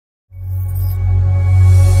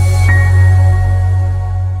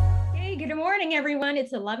everyone.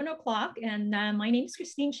 It's 11 o'clock, and my name is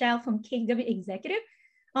Christine Chow from KW Executive.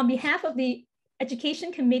 On behalf of the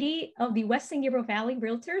Education Committee of the West San Gabriel Valley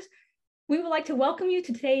Realtors, we would like to welcome you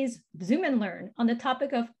to today's Zoom and Learn on the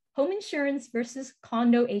topic of home insurance versus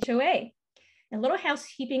condo HOA. A little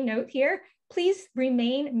housekeeping note here, please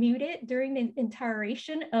remain muted during the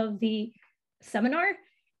duration of the seminar,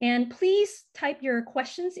 and please type your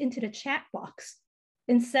questions into the chat box.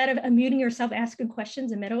 Instead of unmuting yourself, asking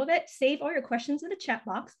questions in the middle of it, save all your questions in the chat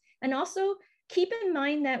box. And also keep in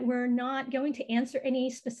mind that we're not going to answer any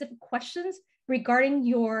specific questions regarding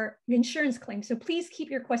your insurance claim. So please keep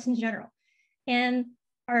your questions general. And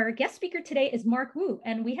our guest speaker today is Mark Wu,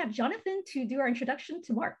 and we have Jonathan to do our introduction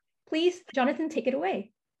to Mark. Please, Jonathan, take it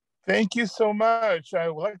away. Thank you so much.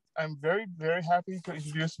 I'm very, very happy to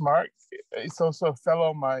introduce Mark. He's also a fellow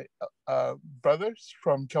of my brothers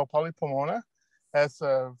from Cal Poly Pomona, as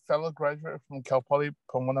a fellow graduate from Cal Poly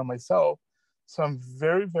Pomona myself. So I'm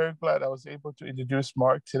very, very glad I was able to introduce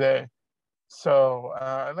Mark today. So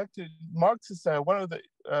I'd like to, Mark is one of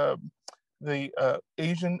the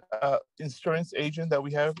Asian insurance agent that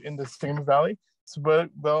we have in the San Gabriel Valley. It's very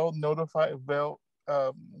well notified,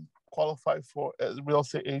 qualified for real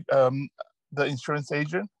estate, the insurance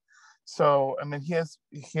agent. So I mean, he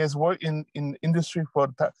has worked in industry for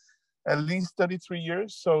the past, at least 33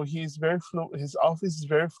 years. So he's very fluent. His office is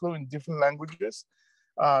very fluent in different languages.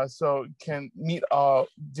 So can meet our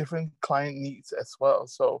different client needs as well.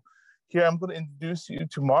 So here I'm going to introduce you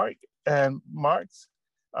to Mark. And Mark,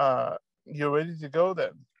 you're ready to go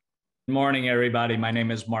then. Good morning, everybody. My name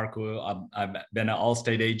is Mark Wu. I've been an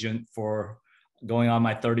Allstate agent for going on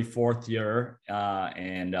my 34th year.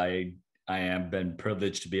 And I have been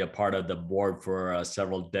privileged to be a part of the board for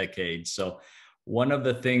several decades. So one of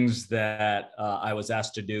the things that I was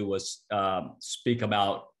asked to do was speak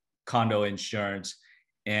about condo insurance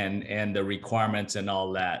and the requirements and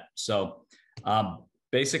all that. So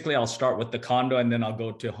basically, I'll start with the condo and then I'll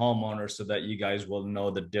go to homeowner so that you guys will know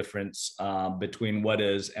the difference between what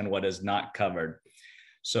is and what is not covered.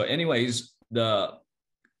 So anyways, the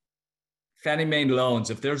Fannie Mae loans,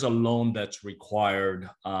 if there's a loan that's required,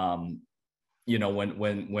 you know,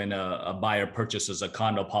 when a buyer purchases a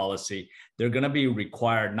condo policy, they're going to be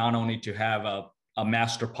required not only to have a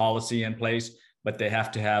master policy in place, but they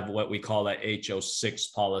have to have what we call a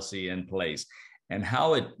HO6 policy in place. And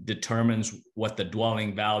how it determines what the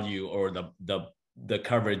dwelling value or the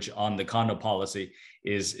coverage on the condo policy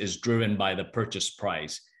is driven by the purchase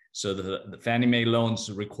price. So the Fannie Mae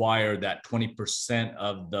loans require that 20%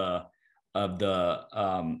 of the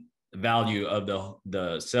value of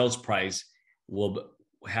the sales price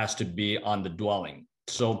has to be on the dwelling.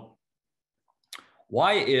 So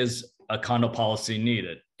why is a condo policy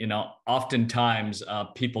needed? You know, oftentimes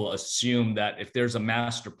people assume that if there's a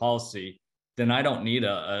master policy, then I don't need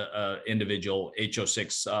a individual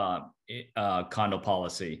HO6 condo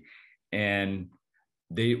policy. And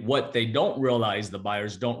what they don't realize, the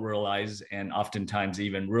buyers don't realize, and oftentimes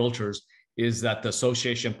even realtors, is that the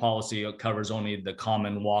association policy covers only the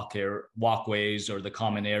common walkways or the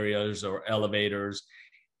common areas or elevators,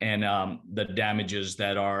 and the damages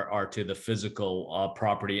that are to the physical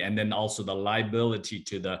property, and then also the liability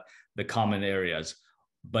to the common areas.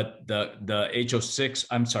 But the HO6,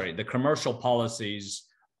 I'm sorry, the commercial policies,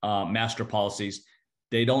 master policies,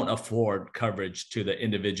 they don't afford coverage to the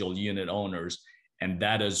individual unit owners. And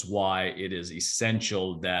that is why it is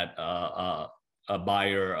essential that a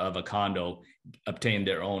buyer of a condo obtain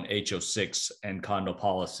their own HO6 and condo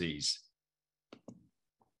policies.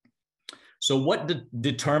 So what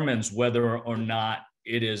determines whether or not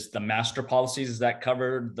it is the master policies that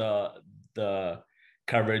cover the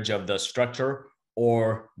coverage of the structure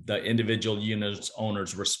or the individual unit's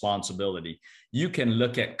owner's responsibility? You can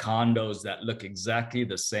look at condos that look exactly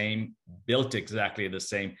the same, built exactly the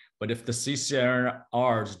same, but if the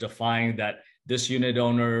CCNRs define that this unit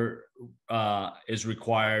owner is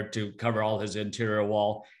required to cover all his interior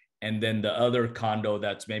wall, and then the other condo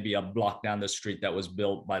that's maybe a block down the street that was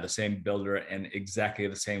built by the same builder and exactly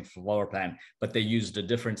the same floor plan, but they used a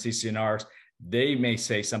different CCNRs, they may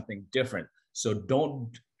say something different. So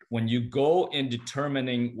when you go in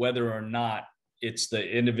determining whether or not it's the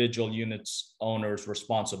individual unit's owner's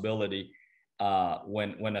responsibility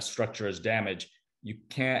when a structure is damaged, you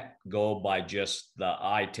can't go by just the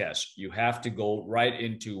eye test. You have to go right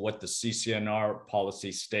into what the CCNR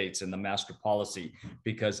policy states in the master policy,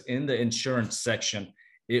 because in the insurance section,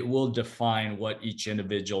 it will define what each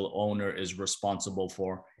individual owner is responsible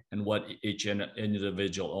for and what each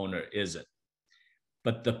individual owner isn't.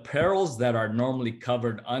 But the perils that are normally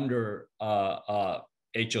covered under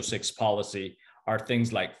HO6 policy are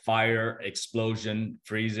things like fire, explosion,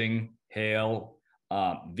 freezing, hail,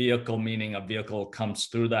 vehicle, meaning a vehicle comes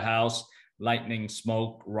through the house, lightning,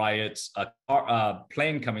 smoke, riots, a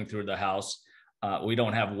plane coming through the house. We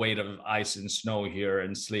don't have weight of ice and snow here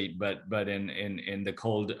and sleet, but in the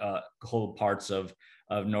cold parts of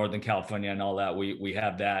Northern California and all that, we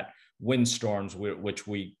have that. Windstorms, which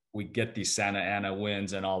we get these Santa Ana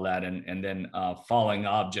winds and all that, and then falling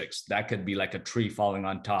objects. That could be like a tree falling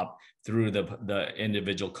on top through the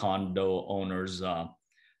individual condo owner's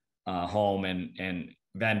home, and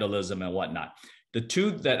vandalism and whatnot. The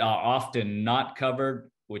two that are often not covered,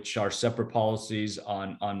 which are separate policies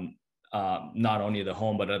on not only the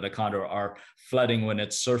home but of the condo, are flooding when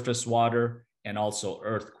it's surface water, and also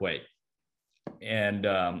earthquake. And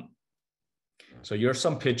so here's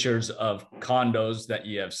some pictures of condos that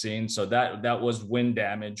you have seen. So that was wind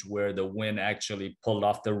damage, where the wind actually pulled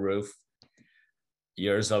off the roof.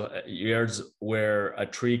 Years where a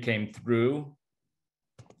tree came through.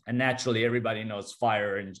 And naturally, everybody knows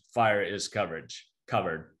fire, and fire is covered.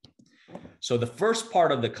 So the first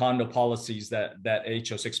part of the condo policies, that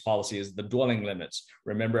H06 policy, is the dwelling limits.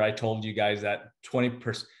 Remember, I told you guys that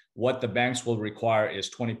 20%, what the banks will require is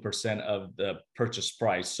 20% of the purchase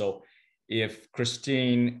price. So if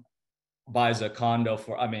Christine buys a condo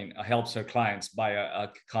helps her clients buy a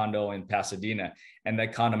condo in Pasadena, and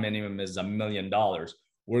that condominium is $1 million,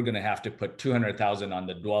 we're going to have to put $200,000 on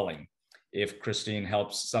the dwelling. If Christine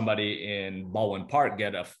helps somebody in Baldwin Park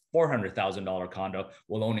get a $400,000 condo,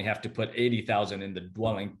 we'll only have to put $80,000 in the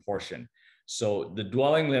dwelling portion. So the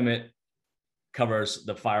dwelling limit covers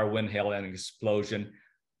the fire, wind, hail, and explosion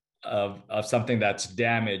of something that's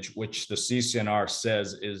damaged, which the CCNR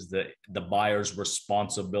says is the buyer's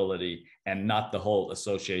responsibility and not the whole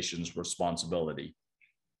association's responsibility.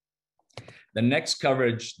 The next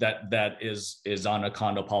coverage that is on a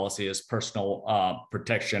condo policy is personal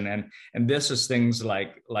protection, and this is things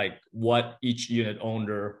like what each unit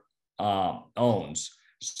owner owns.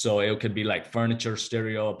 So it could be like furniture,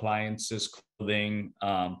 stereo, appliances, clothing,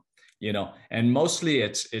 and mostly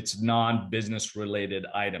it's non-business related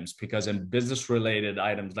items, because in business related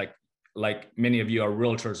items, like many of you are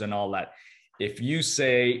realtors and all that, if you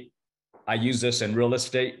say, I use this in real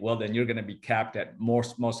estate, well, then you're going to be capped at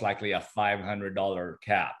most likely a $500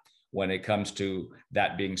 cap when it comes to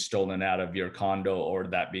that being stolen out of your condo, or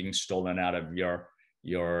that being stolen out of your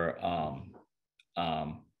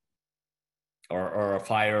or a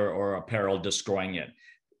fire or a peril destroying it.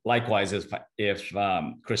 Likewise, if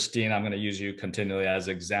Christine, I'm going to use you continually as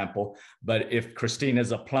an example, but if Christine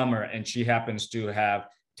is a plumber and she happens to have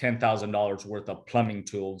 $10,000 worth of plumbing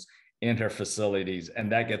tools in her facilities,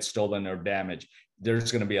 and that gets stolen or damaged,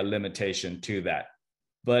 there's going to be a limitation to that.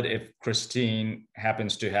 But if Christine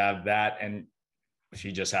happens to have that, and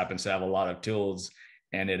she just happens to have a lot of tools,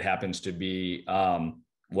 and it happens to be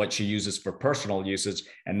what she uses for personal usage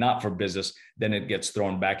and not for business, then it gets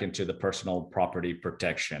thrown back into the personal property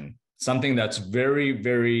protection. Something that's very,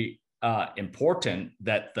 very important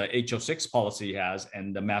that the H06 policy has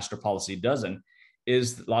and the master policy doesn't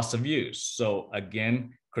is loss of use. So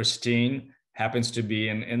again, Christine happens to be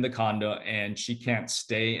in the condo, and she can't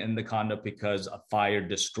stay in the condo because a fire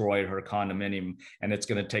destroyed her condominium, and it's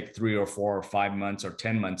going to take 3 or 4 or 5 months or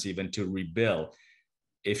 10 months even to rebuild.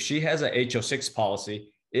 If she has a H06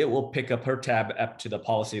 policy, it will pick up her tab up to the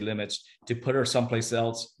policy limits to put her someplace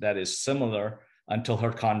else that is similar until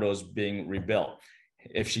her condo is being rebuilt.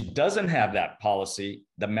 If she doesn't have that policy,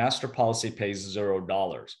 the master policy pays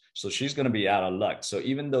 $0. So she's going to be out of luck. So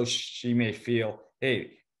even though she may feel,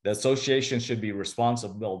 hey, the association should be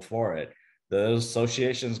responsible for it, the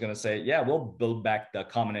association is going to say, yeah, we'll build back the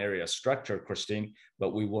common area structure, Christine,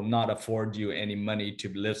 but we will not afford you any money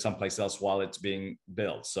to live someplace else while it's being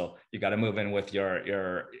built. So you got to move in with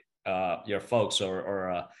your folks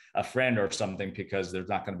or a friend or something, because there's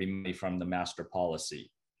not going to be money from the master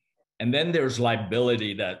policy. And then there's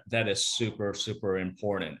liability that is super, super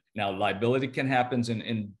important. Now, liability can happen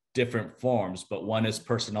in different forms, but one is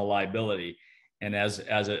personal liability. And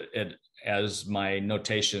as my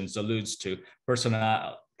notations alludes to,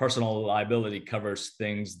 personal liability covers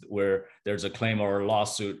things where there's a claim or a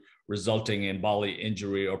lawsuit resulting in bodily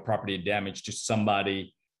injury or property damage to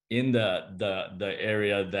somebody in the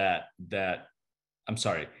area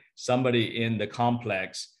somebody in the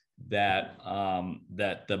complex that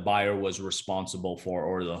the buyer was responsible for,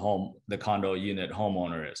 or the condo unit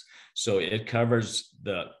homeowner is. So it covers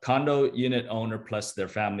the condo unit owner plus their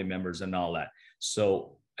family members and all that.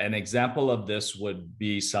 So an example of this would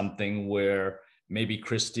be something where maybe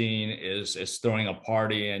Christine is throwing a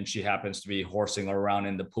party, and she happens to be horsing around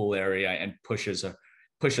in the pool area and pushes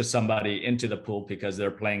pushes somebody into the pool because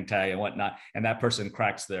they're playing tag and whatnot, and that person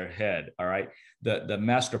cracks their head. All right. The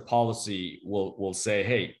master policy will say,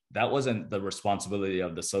 hey, that wasn't the responsibility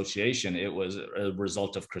of the association. It was a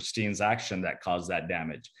result of Christine's action that caused that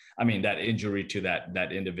damage. I mean, that injury to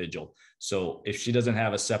that individual. So if she doesn't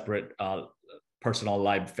have a separate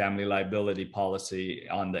personal family liability policy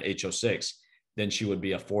on the HO6, then she would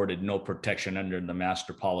be afforded no protection under the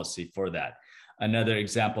master policy for that. Another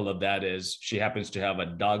example of that is she happens to have a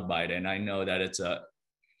dog bite, and I know that it's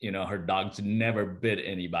her dog's never bit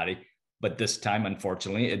anybody, but this time,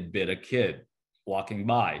 unfortunately, it bit a kid walking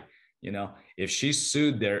by. If she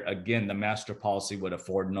sued there, again, the master policy would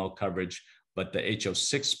afford no coverage, but the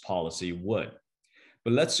HO6 policy would.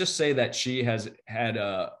 But let's just say that she has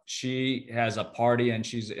a party and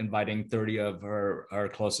she's inviting 30 of her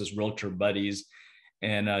closest realtor buddies,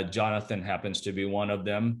 and Jonathan happens to be one of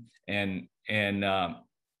them. And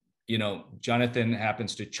Jonathan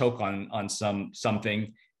happens to choke on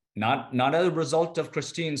something, not a result of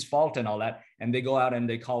Christine's fault and all that. And they go out and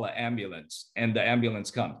they call an ambulance, and the ambulance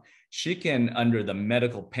comes. She can, under the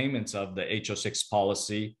medical payments of the HO6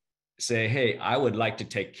 policy, say, hey, I would like to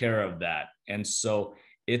take care of that. And so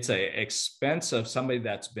it's an expense of somebody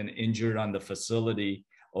that's been injured on the facility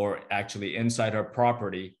or actually inside her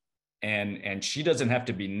property. And she doesn't have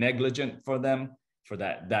to be negligent for them, for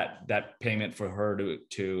that payment for her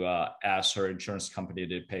to ask her insurance company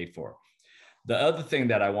to pay for. The other thing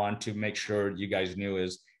that I want to make sure you guys knew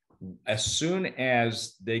is, as soon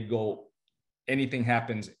as anything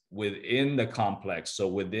happens within the complex, so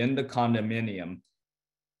within the condominium,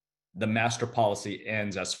 the master policy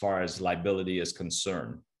ends as far as liability is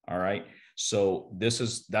concerned. All right. So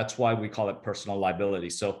that's why we call it personal liability.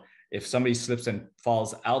 So if somebody slips and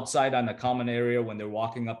falls outside on the common area when they're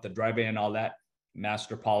walking up the driveway and all that,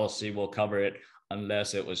 master policy will cover it,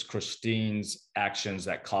 unless it was Christine's actions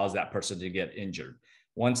that caused that person to get injured.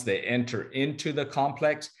 Once they enter into the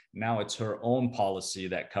complex, now it's her own policy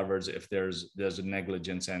that covers if there's a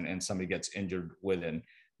negligence and somebody gets injured within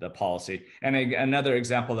the policy. And another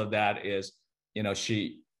example of that is,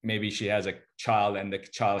 maybe she has a child and the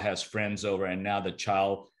child has friends over, and now the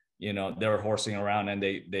child, they're horsing around and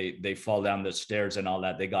they fall down the stairs and all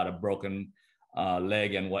that. They got a broken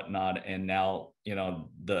leg and whatnot. And now,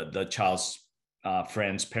 the child's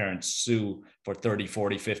friends' parents sue for $30,000,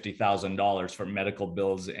 $40,000, $50,000 for medical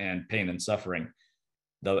bills and pain and suffering.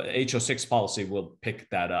 The HO6 policy will pick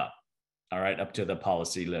that up. All right, up to the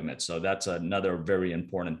policy limit. So that's another very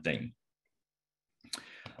important thing.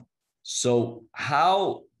 So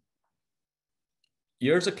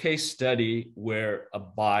here's a case study where a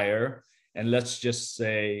buyer, and let's just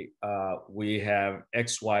say we have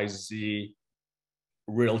XYZ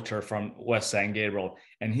realtor from West San Gabriel,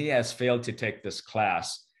 and he has failed to take this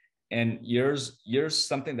class. And here's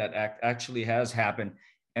something that actually has happened.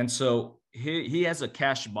 And so he has a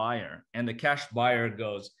cash buyer, and the cash buyer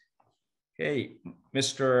goes, hey,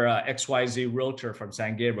 Mr. XYZ realtor from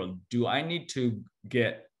San Gabriel, do I need to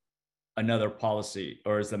get another policy,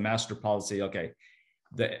 or is the master policy okay?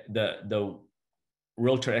 The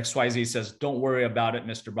realtor XYZ says, don't worry about it,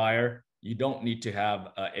 Mr. Buyer. You don't need to have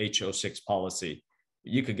a HO6 policy.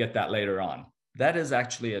 You could get that later on. That is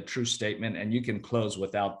actually a true statement, and you can close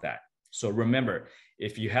without that. So remember,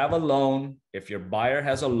 if you have a loan, if your buyer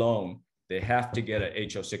has a loan, they have to get a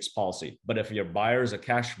HO6 policy. But if your buyer is a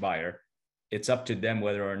cash buyer, it's up to them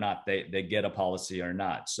whether or not they get a policy or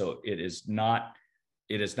not. So it is not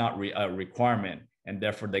a requirement, and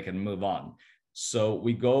therefore they can move on. So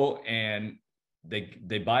we go and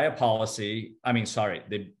they buy a policy.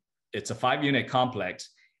 It's a 5-unit complex,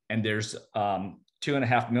 and there's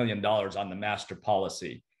 $2.5 million on the master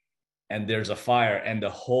policy, and there's a fire, and the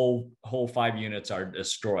whole 5 units are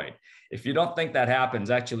destroyed. If you don't think that happens,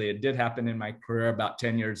 actually, it did happen in my career about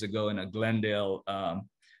 10 years ago in a Glendale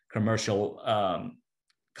commercial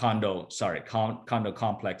condo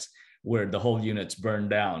complex, where the whole units burned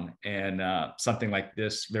down, and something like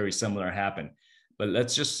this very similar happened. But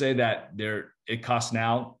let's just say that it costs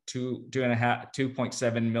now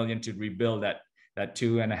 $2.7 million to rebuild that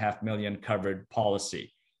 $2.5 million covered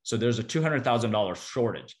policy. So there's a $200,000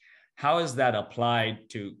 shortage. How is that applied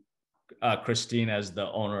to Christine as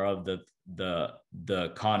the owner of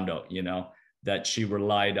the condo? That she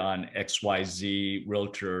relied on XYZ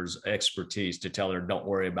realtors' expertise to tell her, don't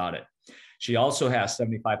worry about it. She also has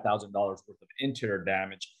 $75,000 worth of interior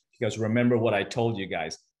damage, because remember what I told you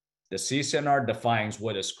guys, the CCNR defines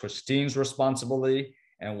what is Christine's responsibility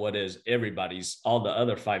and what is all the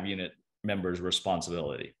other 5-unit members'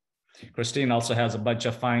 responsibility. Christine also has a bunch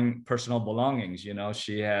of fine personal belongings.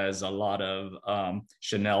 She has a lot of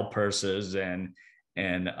Chanel purses and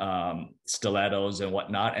stilettos and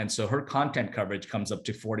whatnot. And so her content coverage comes up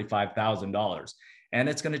to $45,000. And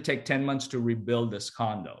it's going to take 10 months to rebuild this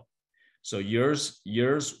condo. So yours,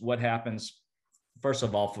 what happens, first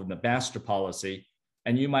of all, from the master policy,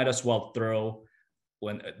 and you might as well throw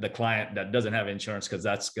when the client that doesn't have insurance, because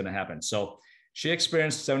that's going to happen. So she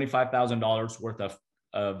experienced $75,000 worth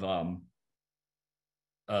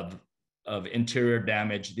of interior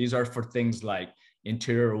damage. These are for things like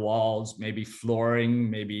interior walls, maybe flooring,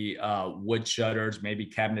 maybe wood shutters, maybe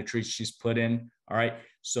cabinetry she's put in. All right.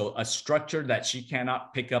 So a structure that she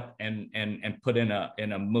cannot pick up and put in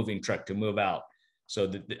a moving truck to move out. So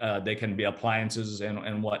that they can be appliances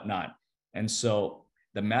and whatnot. And so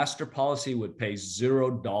the master policy would pay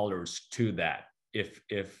 $0 to that if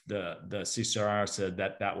the CCR said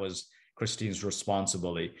that was Christine's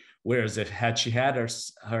responsibility. Whereas had she had her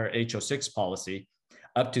HO6 policy,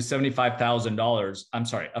 up to $75,000, I'm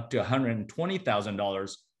sorry, up to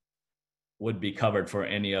 $120,000 would be covered for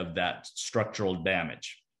any of that structural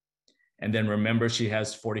damage. And then remember, she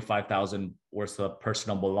has $45,000 worth of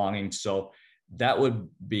personal belongings. So that would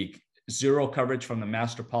be zero coverage from the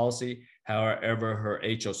master policy. However, her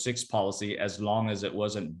HO6 policy, as long as it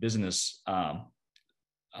wasn't business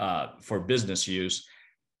for business use,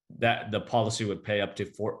 that the policy would pay up to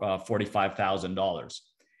 $45,000.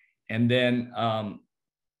 And then,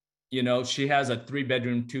 she has a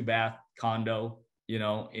 3-bedroom, 2-bath condo,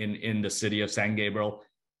 in the city of San Gabriel.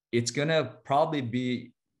 It's going to probably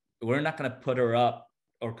be, we're not going to put her up,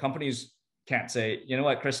 or companies can't say, you know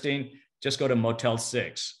what, Christine, just go to Motel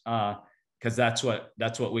 6, because that's what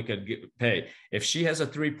we could pay. If she has a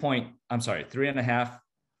 3-bedroom,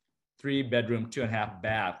 2.5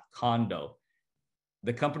 bath condo,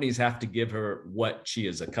 the companies have to give her what she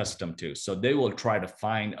is accustomed to. So they will try to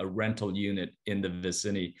find a rental unit in the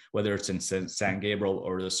vicinity, whether it's in San Gabriel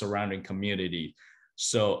or the surrounding community.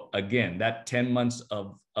 So again, that 10 months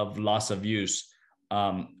of loss of use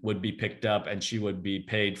would be picked up, and she would be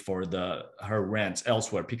paid for her rents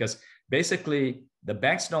elsewhere, because basically the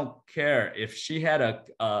banks don't care if she had a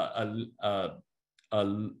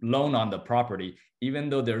loan on the property, even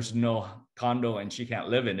though there's no condo and she can't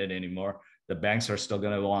live in it anymore. The banks are still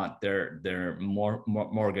going to want their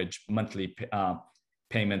mortgage monthly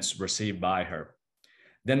payments received by her.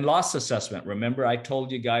 Then loss assessment. Remember, I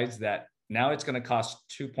told you guys that now it's going to cost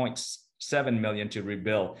 $2.7 million to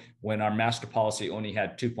rebuild when our master policy only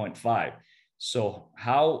had 2.5. So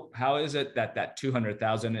how is it that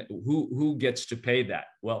 200,000, who gets to pay that?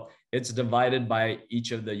 Well, it's divided by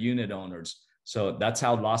each of the unit owners. So that's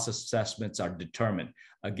how loss assessments are determined.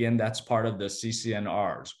 Again, that's part of the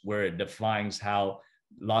CCNRs, where it defines how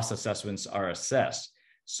loss assessments are assessed.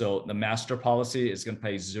 So the master policy is going to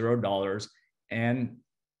pay $0. And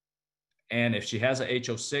if she has a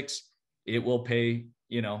HO6, it will pay,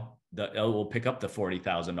 it will pick up the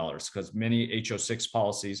 $40,000, because many HO6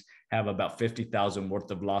 policies have about $50,000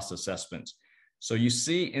 worth of loss assessments. So you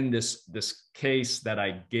see in this case that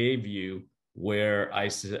I gave you, where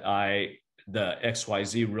the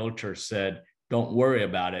XYZ realtor said, don't worry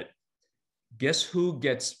about it. Guess who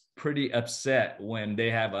gets pretty upset when they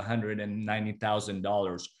have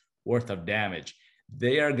 $190,000 worth of damage?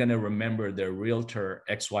 They are going to remember their realtor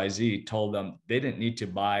XYZ told them they didn't need to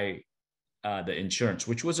buy the insurance,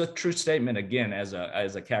 which was a true statement, again, as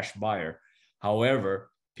a cash buyer. However,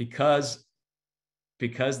 because they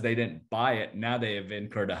didn't buy it, now they have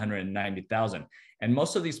incurred $190,000. And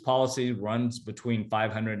most of these policies runs between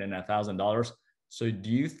 $500 and $1,000. So do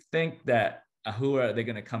you think that who are they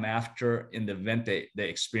going to come after in the event they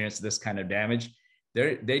experience this kind of damage?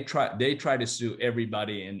 They try to sue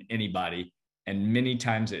everybody and anybody, and many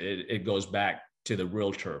times it goes back to the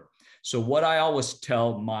realtor. So what I always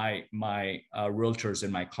tell my realtors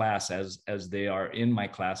in my class, as they are in my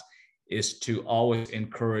class, is to always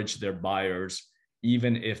encourage their buyers,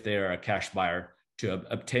 even if they are a cash buyer, to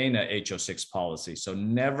obtain a HO6 policy. So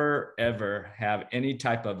never, ever have any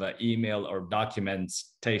type of an email or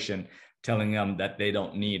documentation telling them that they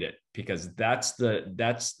don't need it, because that's the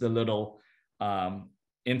little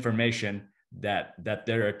information that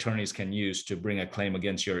their attorneys can use to bring a claim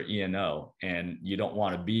against your E&O, and you don't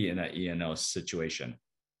want to be in an E&O situation.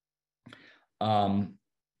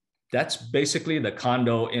 That's basically the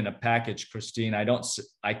condo in a package, Christine.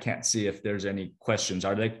 I can't see if there's any questions.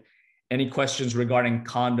 Are there any questions regarding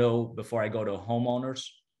condo before I go to homeowners?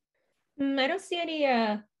 I don't see any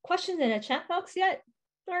questions in the chat box yet,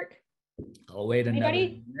 Mark. I'll wait another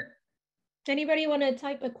minute. Anybody want to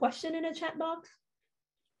type a question in a chat box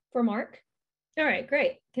for Mark? All right,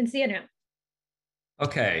 great. Can see it now.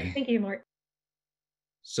 Okay. Thank you, Mark.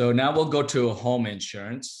 So now we'll go to home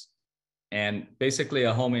insurance. And basically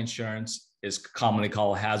a home insurance is commonly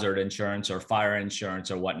called hazard insurance or fire insurance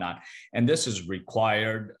or whatnot. And this is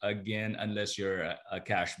required, again, unless you're a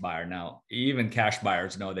cash buyer. Now, even cash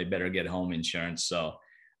buyers know they better get home insurance. So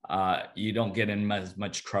you don't get in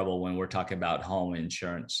much trouble when we're talking about home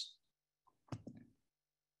insurance.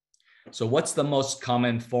 So what's the most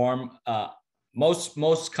common form?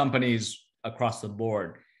 Most companies across the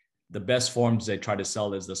board, the best forms they try to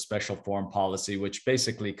sell is the special form policy, which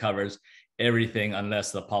basically covers everything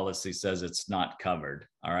unless the policy says it's not covered.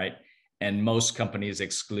 All right. And most companies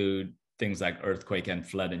exclude things like earthquake and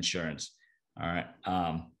flood insurance. All right.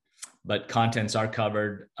 But contents are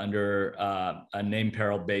covered under a name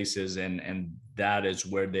peril basis, and that is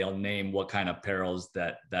where they'll name what kind of perils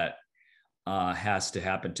that has to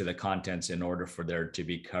happen to the contents in order for there to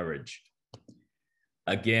be coverage.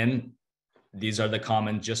 Again, these are the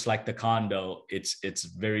common, just like the condo, it's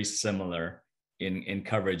very similar in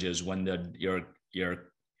coverages. When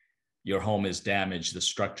your home is damaged, the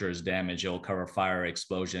structure is damaged, it'll cover fire,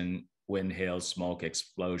 explosion, wind, hail, smoke,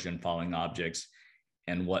 explosion, falling objects,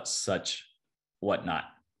 and whatnot.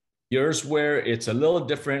 Yours, where it's a little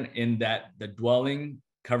different in that the dwelling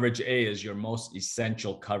coverage A is your most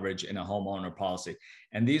essential coverage in a homeowner policy.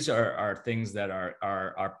 And these are things that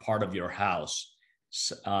are part of your house,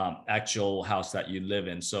 actual house that you live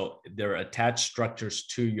in. So there are attached structures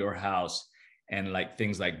to your house, and like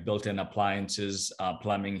things like built-in appliances,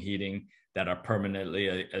 plumbing, heating that are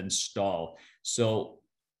permanently installed. So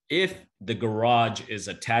if the garage is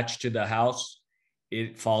attached to the house,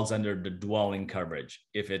 it falls under the dwelling coverage.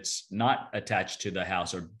 If it's not attached to the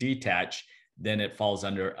house or detached, then it falls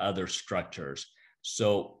under other structures.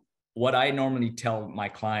 So what I normally tell my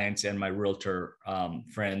clients and my realtor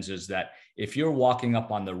friends is that if you're walking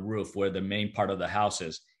up on the roof where the main part of the house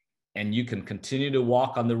is, and you can continue to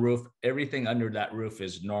walk on the roof, everything under that roof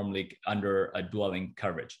is normally under a dwelling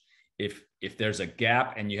coverage. If there's a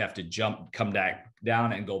gap and you have to come back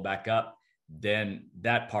down and go back up, then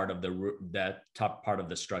that top part of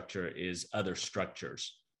the structure is other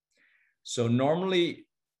structures. So normally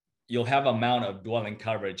you'll have amount of dwelling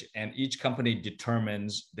coverage, and each company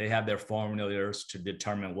determines, they have their formulas to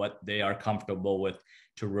determine what they are comfortable with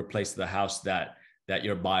to replace the house that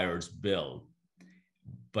your buyers build.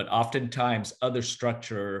 But oftentimes other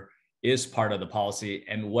structure is part of the policy.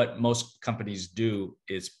 And what most companies do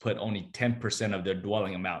is put only 10% of their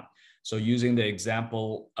dwelling amount. So using the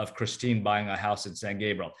example of Christine buying a house in San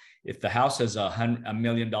Gabriel, if the house is $1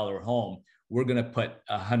 million home, we're going to put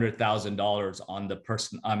 $100,000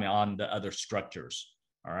 on the other structures.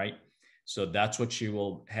 All right. So that's what she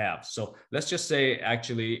will have. So let's just say,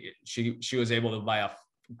 actually, she was able to buy a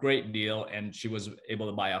great deal, and she was able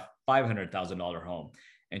to buy a $500,000 home,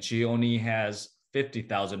 and she only has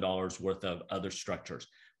 $50,000 worth of other structures.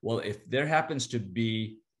 Well, if there happens to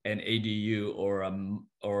be an ADU or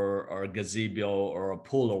a gazebo or a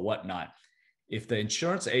pool or whatnot, if the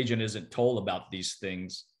insurance agent isn't told about these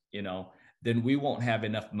things, then we won't have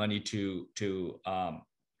enough money to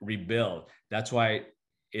rebuild. That's why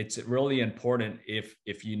it's really important,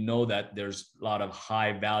 if you know that there's a lot of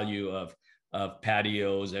high value of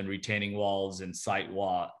patios and retaining walls and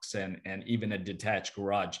sidewalks and even a detached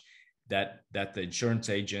garage, that the insurance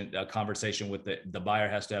agent, a conversation with the buyer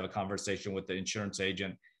has to have a conversation with the insurance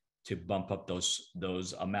agent to bump up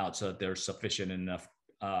those amounts so that there's sufficient enough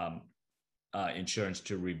insurance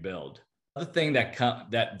to rebuild. The thing that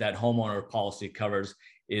homeowner policy covers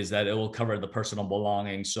is that it will cover the personal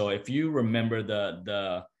belongings. So if you remember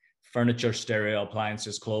the furniture, stereo,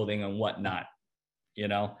 appliances, clothing, and whatnot,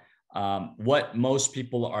 what most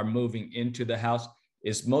people are moving into the house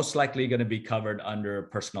is most likely going to be covered under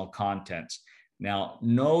personal contents. Now,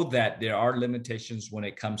 know that there are limitations when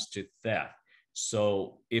it comes to theft.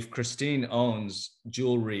 So if Christine owns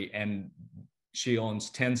jewelry and she owns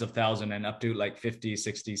tens of thousands and up to like 50,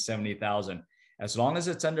 60, 70,000, as long as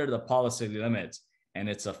it's under the policy limits and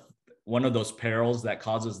it's one of those perils that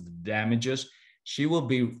causes the damages, she will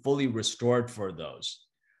be fully restored for those.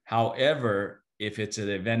 However, if it's an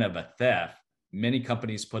event of a theft, many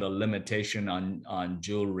companies put a limitation on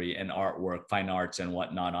jewelry and artwork, fine arts and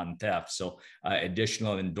whatnot on theft. So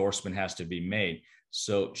additional endorsement has to be made.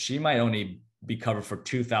 So she might only be covered for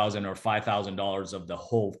 $2,000 or $5,000 of the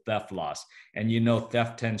whole theft loss. And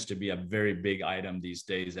theft tends to be a very big item these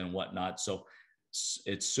days and whatnot. So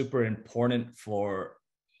it's super important for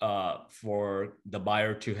the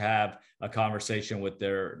buyer to have a conversation with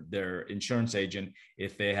their insurance agent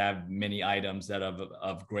if they have many items that are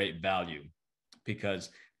of great value, because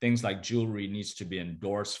things like jewelry needs to be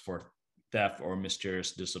endorsed for theft or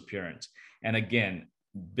mysterious disappearance. And again,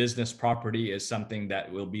 business property is something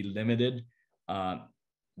that will be limited. The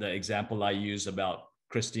example I use about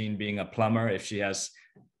Christine being a plumber, if she has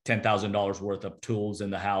 $10,000 worth of tools in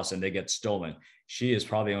the house and they get stolen, she is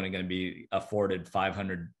probably only going to be afforded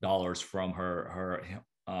 $500 from her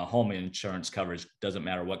home insurance coverage. Doesn't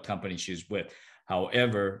matter what company she's with.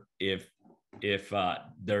 However, if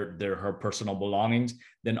they're her personal belongings,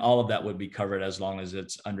 then all of that would be covered as long as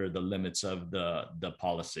it's under the limits of the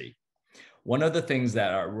policy. One of the things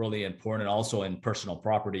that are really important also in personal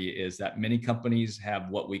property is that many companies have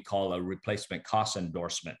what we call a replacement cost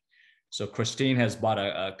endorsement. So Christine has bought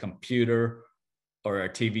a computer or a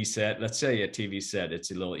TV set, let's say a TV set,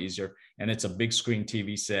 it's a little easier, and it's a big screen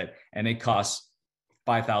TV set, and it costs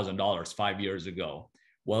 $5,000 5 years ago.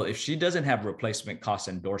 Well, if she doesn't have replacement cost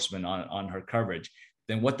endorsement on her coverage,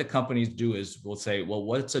 then what the companies do is we'll say, well,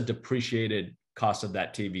 what's a depreciated cost of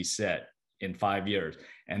that TV set in 5 years?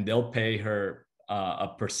 And they'll pay her a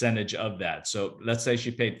percentage of that. So let's say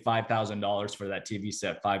she paid $5,000 for that TV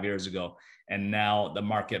set 5 years ago, and now the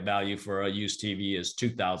market value for a used TV is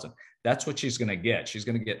 $2,000. That's what she's going to get. She's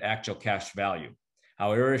going to get actual cash value.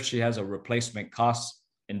 However, if she has a replacement cost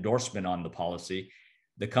endorsement on the policy,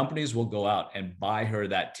 the companies will go out and buy her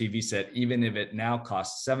that TV set, even if it now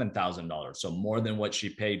costs $7,000. So more than what she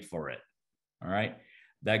paid for it. All right.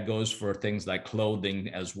 That goes for things like clothing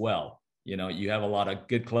as well. You know, you have a lot of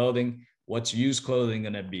good clothing. What's used clothing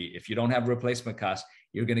going to be? If you don't have replacement costs,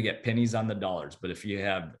 you're going to get pennies on the dollars. But if you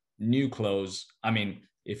have new clothes,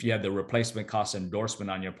 if you have the replacement cost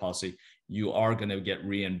endorsement on your policy, you are going to get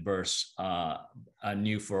reimbursed a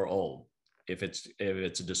new for old if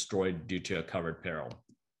it's destroyed due to a covered peril.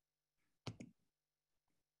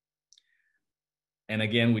 And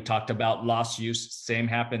again, we talked about loss use. Same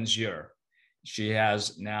happens here. She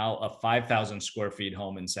has now a 5,000 square feet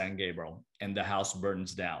home in San Gabriel, and the house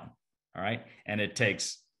burns down. All right. And it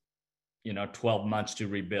takes, 12 months to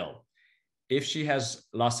rebuild. If she has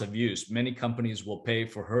loss of use, many companies will pay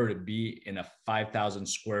for her to be in a 5,000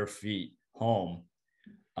 square feet home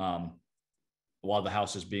while the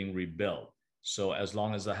house is being rebuilt. So as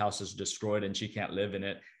long as the house is destroyed and she can't live in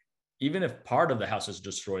it, even if part of the house is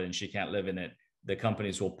destroyed and she can't live in it, the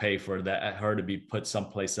companies will pay for her to be put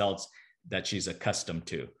someplace else that she's accustomed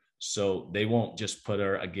to. So they won't just put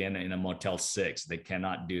her again in a Motel 6. They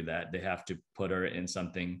cannot do that. They have to put her in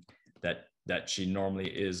something that she normally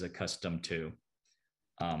is accustomed to.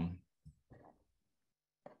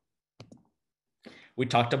 We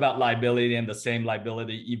talked about liability, and the same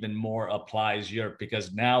liability even more applies here,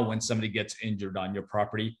 because now when somebody gets injured on your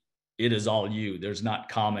property, it is all you. There's not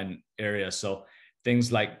common area. So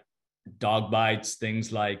things like dog bites,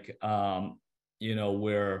 things like,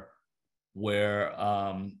 where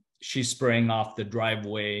she's spraying off the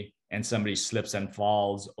driveway and somebody slips and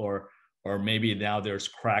falls, or maybe now there's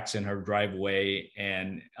cracks in her driveway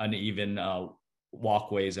and uneven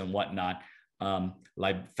walkways and whatnot.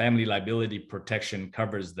 Family liability protection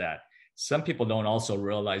covers that. Some people don't also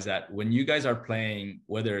realize that when you guys are playing,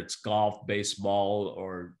 whether it's golf, baseball,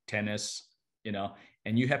 or tennis,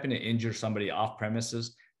 and you happen to injure somebody off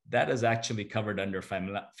premises, that is actually covered under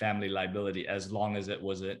family liability, as long as it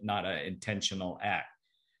was not an intentional act.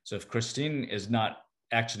 So if Christine is not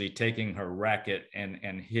actually taking her racket and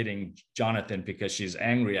hitting Jonathan because she's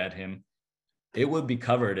angry at him, it would be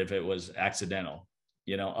covered if it was accidental,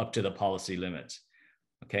 up to the policy limits.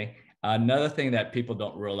 Okay. Another thing that people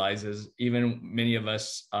don't realize is even many of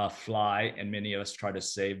us fly, and many of us try to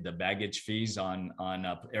save the baggage fees on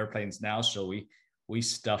airplanes now. So we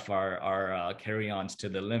stuff our carry-ons to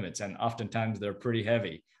the limits, and oftentimes they're pretty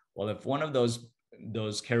heavy. Well, if one of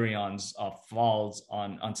those carry-ons falls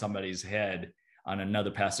on somebody's head, on another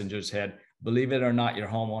passenger's head, believe it or not, your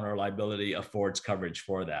homeowner liability affords coverage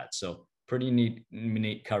for that. So pretty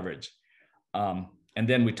neat coverage. And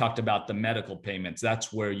then we talked about the medical payments.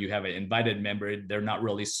 That's where you have an invited member. They're not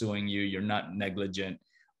really suing you. You're not negligent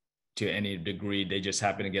to any degree. They just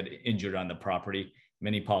happen to get injured on the property.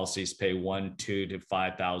 Many policies pay $1,000, $2,000 to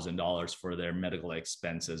 $5,000 for their medical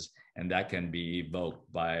expenses, and that can be evoked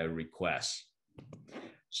by a request.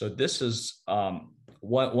 So this is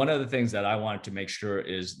one of the things that I wanted to make sure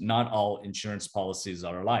is not all insurance policies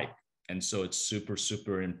are alike. And so it's super,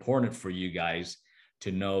 super important for you guys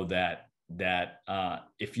to know that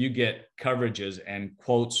if you get coverages and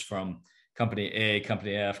quotes from company A,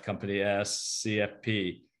 company F, company S,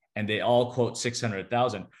 CFP, and they all quote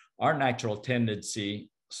 600,000, our natural tendency,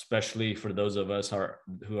 especially for those of us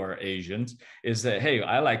who are Asians, is that, hey,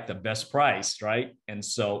 I like the best price, right? And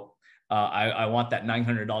so I want that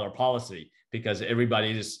 $900 policy because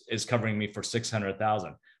everybody is covering me for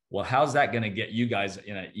 600,000. Well, how's that going to get you guys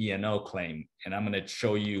in an E&O claim? And I'm going to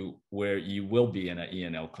show you where you will be in an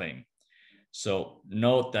E&O claim. So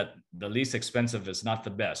note that the least expensive is not the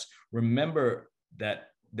best. Remember that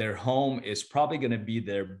their home is probably going to be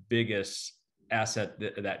their biggest asset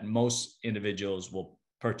that most individuals will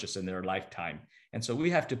purchase in their lifetime. And so we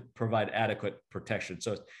have to provide adequate protection.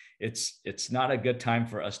 So it's not a good time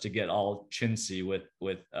for us to get all chintzy with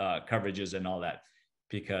coverages and all that,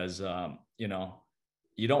 because you know,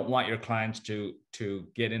 you don't want your clients to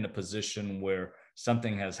get in a position where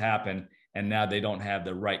something has happened and now they don't have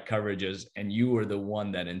the right coverages, and you were the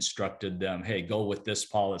one that instructed them, hey, go with this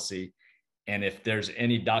policy. And if there's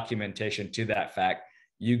any documentation to that fact,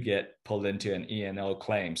 you get pulled into an E&O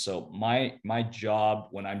claim. So my job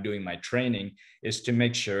when I'm doing my training is to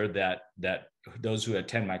make sure that those who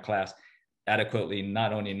attend my class adequately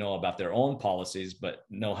not only know about their own policies, but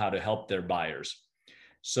know how to help their buyers.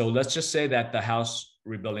 So let's just say that the house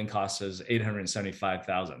rebuilding cost is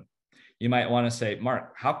 $875,000. You might want to say,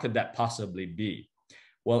 Mark, how could that possibly be?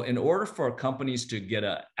 Well, in order for companies to get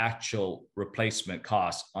an actual replacement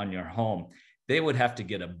cost on your home, they would have to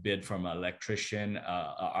get a bid from an electrician, an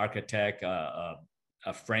architect, a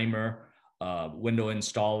framer, a window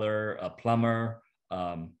installer, a plumber,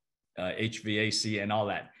 HVAC, and all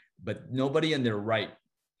that. But nobody in their right,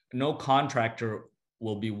 no contractor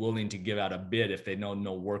will be willing to give out a bid if they know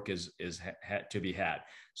no work is to be had.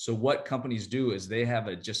 So what companies do is they have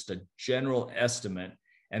just a general estimate,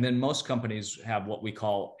 and then most companies have what we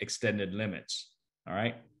call extended limits. All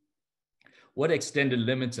right. What extended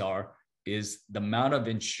limits are is the amount of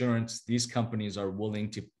insurance these companies are willing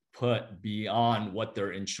to put beyond what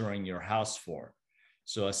they're insuring your house for.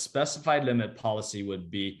 So a specified limit policy would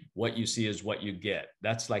be what you see is what you get.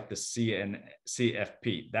 That's like the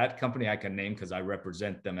CFP. That company I can name because I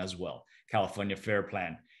represent them as well, California Fair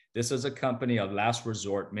Plan. This is a company of last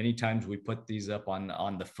resort. Many times we put these up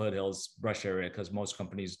on the foothills brush area because most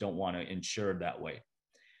companies don't want to insure that way.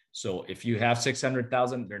 So if you have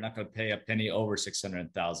 600,000, they're not going to pay a penny over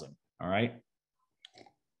 600,000. All right.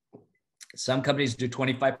 Some companies do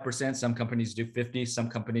 25%. Some companies do 50%. Some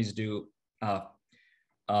companies do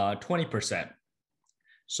 20%.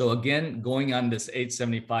 So again, going on this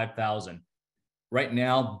 875,000, right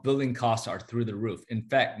now, building costs are through the roof. In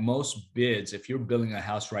fact, most bids, if you're building a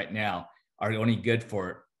house right now, are only good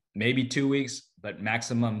for maybe 2 weeks, but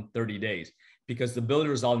maximum 30 days, because the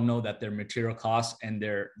builders all know that their material costs and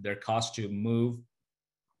their cost to move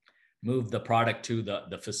the product to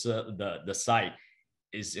the site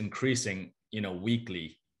is increasing,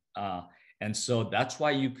 weekly. And so that's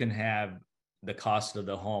why you can have the cost of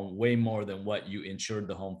the home way more than what you insured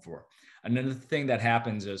the home for. Another thing that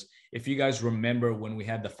happens is, if you guys remember when we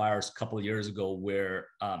had the fires a couple of years ago, where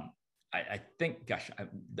I think,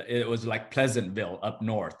 it was like Pleasantville up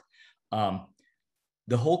north.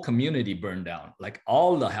 The whole community burned down, like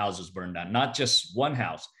all the houses burned down, not just one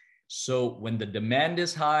house. So when the demand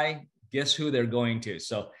is high, guess who they're going to?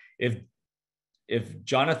 So if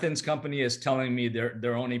Jonathan's company is telling me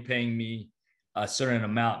they're only paying me a certain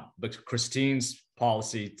amount, but Christine's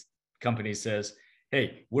policy company says,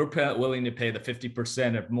 hey, we're willing to pay the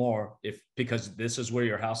 50% or more because this is where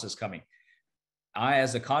your house is coming. I,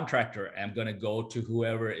 as a contractor, am going to go to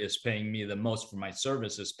whoever is paying me the most for my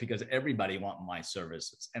services, because everybody wants my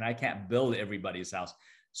services and I can't build everybody's house.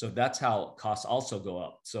 So that's how costs also go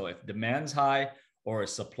up. So if demand's high, or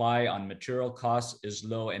supply on material costs is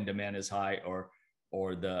low and demand is high, or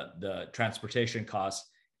the transportation cost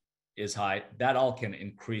is high, that all can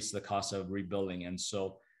increase the cost of rebuilding. And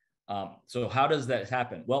so how does that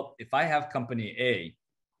happen? Well, if I have company A,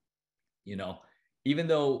 even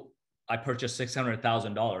though I purchased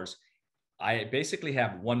 $600,000, I basically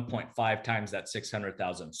have 1.5 times that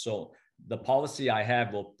 600,000. So the policy I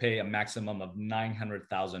have will pay a maximum of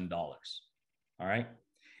 $900,000. All right.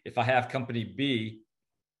 If I have company B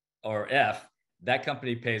or F, that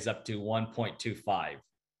company pays up to 1.25.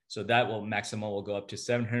 So that maximum will go up to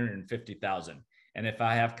 750,000. And if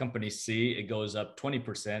I have company C, it goes up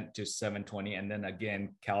 20% to 720. And then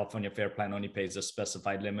again, California Fair Plan only pays a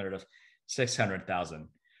specified limit of 600,000.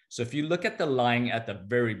 So if you look at the line at the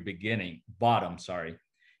very bottom,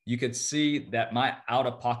 you could see that my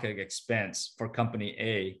out-of-pocket expense for company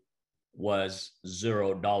A was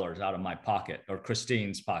 $0 out of my pocket, or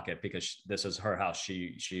Christine's pocket, because this is her house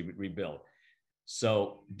she rebuilt.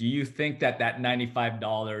 So do you think that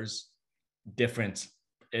 $95 difference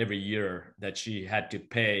every year that she had to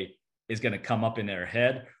pay is going to come up in her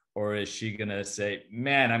head? Or is she going to say,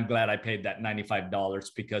 man, I'm glad I paid that $95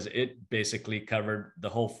 because it basically covered the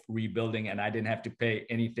whole rebuilding and I didn't have to pay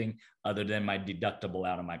anything other than my deductible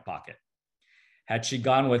out of my pocket? Had she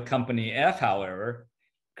gone with company F, however,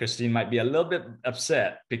 Christine might be a little bit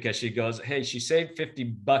upset because she goes, hey, she saved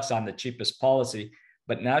 $50 on the cheapest policy,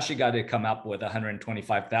 but now she got to come up with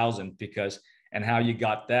 $125,000 because, and how you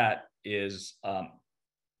got that is,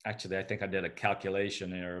 actually, I think I did a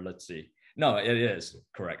calculation here. Let's see. No, it is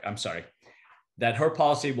correct. I'm sorry. That her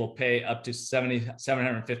policy will pay up to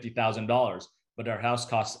 $750,000, but her house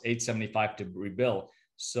costs $875 to rebuild.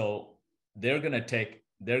 So they're going to take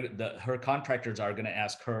her contractors are going to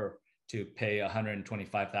ask her to pay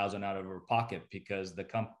 $125,000 out of her pocket because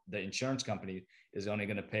the insurance company is only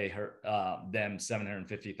going to pay her them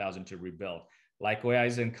 $750,000 to rebuild.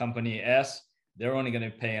 Likewise, in company S, they're only going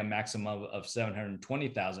to pay a maximum of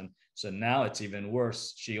 $720,000. So now it's even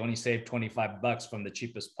worse. She only saved $25 from the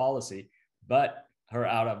cheapest policy, but her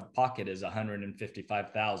out of pocket is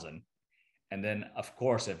 $155,000. And then, of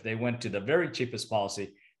course, if they went to the very cheapest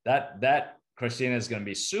policy, that Christina is going to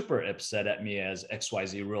be super upset at me as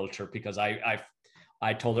XYZ realtor because I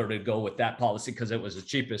told her to go with that policy because it was the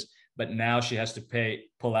cheapest, but now she has to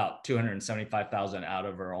pull out $275,000 out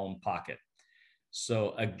of her own pocket.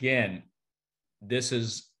 So again, this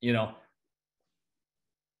is,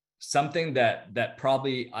 something that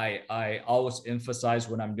probably I always emphasize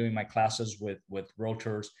when I'm doing my classes with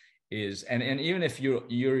realtors is, and even if you're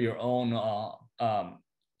your own,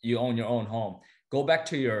 you own your own home, go back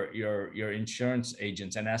to your insurance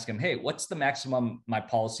agents and ask them, hey, what's the maximum my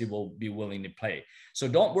policy will be willing to pay? So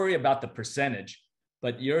don't worry about the percentage,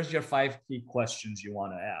 but here's your 5 key questions you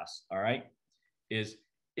want to ask. All right. Is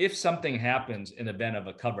if something happens in the event of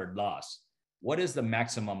a covered loss, what is the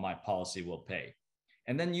maximum my policy will pay?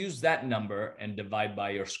 And then use that number and divide by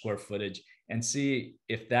your square footage and see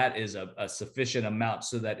if that is a sufficient amount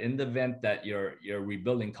so that in the event that your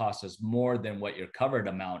rebuilding cost is more than what your covered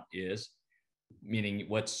amount is, meaning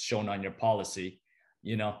what's shown on your policy,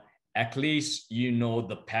 at least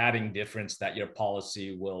the padding difference that your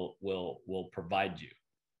policy will provide you.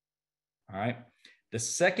 All right. The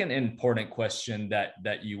second important question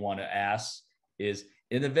that you want to ask is,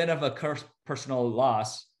 in the event of a personal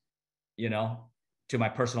loss, to my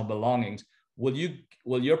personal belongings,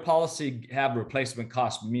 will your policy have replacement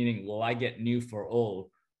costs? Meaning, will I get new for old,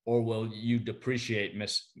 or will you depreciate,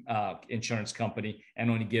 insurance company, and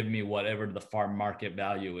only give me whatever the fair market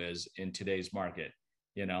value is in today's market?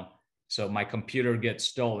 So my computer gets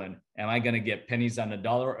stolen. Am I going to get pennies on the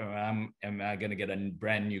dollar, or am I going to get a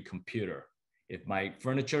brand new computer? If my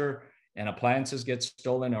furniture and appliances get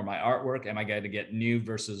stolen, or my artwork, am I going to get new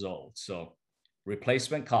versus old? So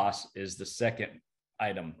replacement cost is the second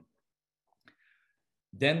item.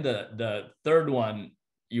 Then the third one,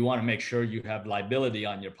 you want to make sure you have liability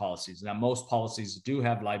on your policies. Now, most policies do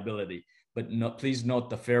have liability, but please note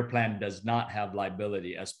the FAIR plan does not have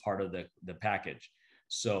liability as part of the package.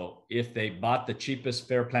 So if they bought the cheapest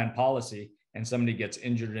FAIR plan policy and somebody gets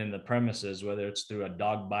injured in the premises, whether it's through a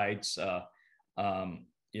dog bites, or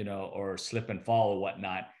slip and fall or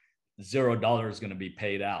whatnot, $0 is going to be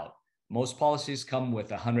paid out. Most policies come with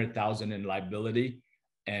 $100,000 in liability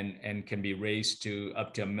and can be raised to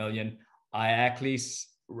up to $1 million. I actually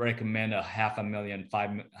recommend a $500,000,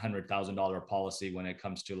 $500,000 policy when it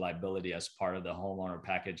comes to liability as part of the homeowner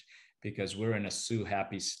package, because we're in a sue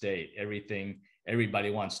happy state.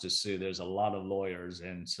 Everybody wants to sue. There's a lot of lawyers.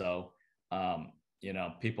 And so,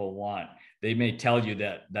 people they may tell you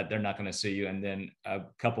that they're not going to sue you, and then a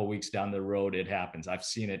couple of weeks down the road, it happens. I've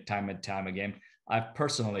seen it time and time again. I've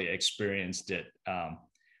personally experienced it,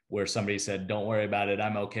 where somebody said, don't worry about it,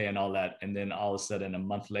 I'm okay, and all that. And then all of a sudden, a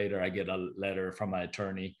month later, I get a letter from my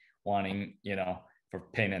attorney wanting, for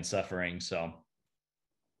pain and suffering. So,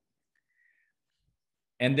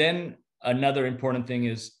 and then another important thing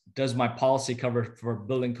is, does my policy cover for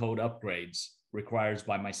building code upgrades required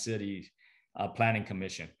by my city planning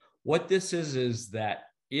commission? What this is that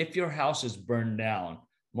if your house is burned down,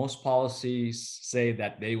 most policies say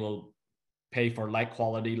that they will pay for like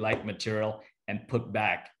quality, like material, and put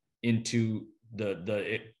back into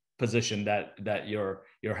the position that your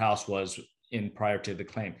house was in prior to the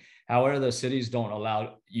claim. However, the cities don't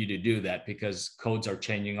allow you to do that because codes are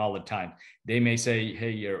changing all the time. They may say,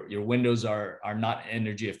 hey, your windows are not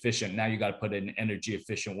energy efficient. Now you got to put in energy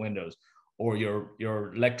efficient windows, or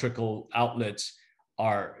your electrical outlets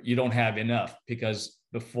you don't have enough, because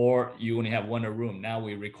before you only have one a room. Now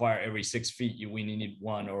we require every 6 feet we need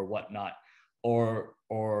one or whatnot, or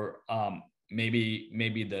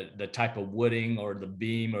maybe the type of wooding or the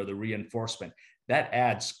beam or the reinforcement that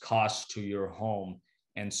adds cost to your home.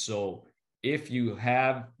 And so if you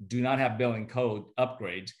do not have building code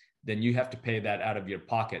upgrades, then you have to pay that out of your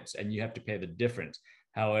pockets and you have to pay the difference.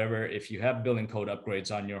 However, if you have building code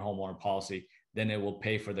upgrades on your homeowner policy, then it will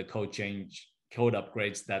pay for the code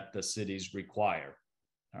upgrades that the cities require.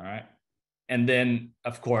 All right. And then,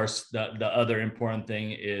 of course, the other important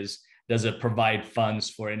thing is, does it provide funds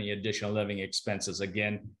for any additional living expenses?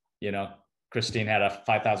 Again, you know, Christine had a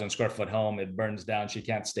 5,000 square foot home. It burns down. She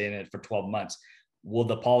can't stay in it for 12 months. Will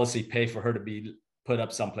the policy pay for her to be put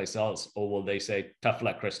up someplace else? Or will they say, tough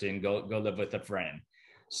luck, Christine, go live with a friend?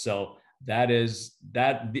 So that is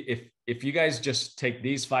that. If you guys just take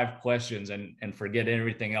these 5 questions and forget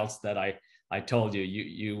everything else that I told you,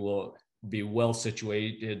 you will be well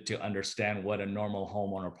situated to understand what a normal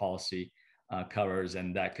homeowner policy covers,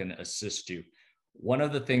 and that can assist you. One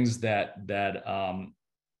of the things that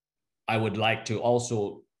I would like to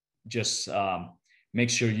also just make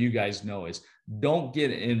sure you guys know is, don't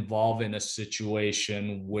get involved in a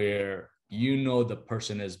situation where you know the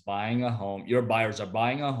person is buying a home, your buyers are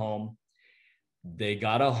buying a home, they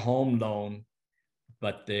got a home loan,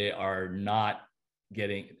 but they are not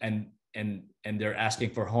getting, and they're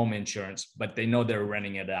asking for home insurance, but they know they're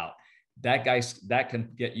renting it out. That can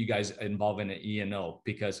get you guys involved in an E&O,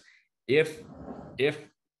 because if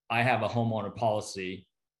I have a homeowner policy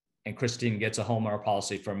and Christine gets a homeowner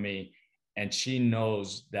policy from me, and she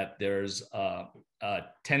knows that there's a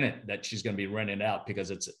tenant that she's going to be renting out because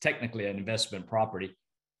it's technically an investment property,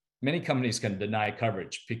 many companies can deny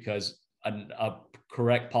coverage because a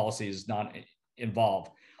correct policy is not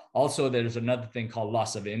involved. Also, there's another thing called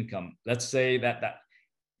loss of income. Let's say that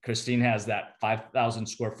Christine has that 5,000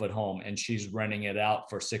 square foot home and she's renting it out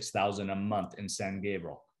for $6,000 a month in San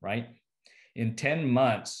Gabriel, right? In 10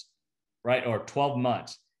 months, right, or 12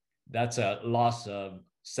 months, that's a loss of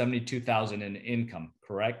 $72,000 in income,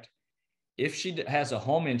 correct? If she has a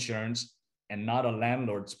home insurance and not a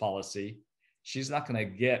landlord's policy, she's not going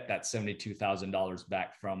to get that $72,000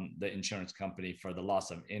 back from the insurance company for the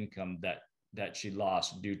loss of income that she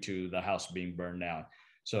lost due to the house being burned down.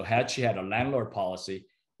 So had she had a landlord policy,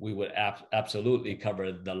 we would absolutely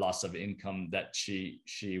cover the loss of income that she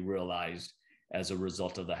realized as a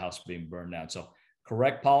result of the house being burned down. So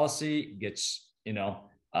correct policy gets,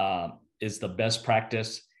 is the best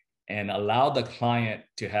practice, and allow the client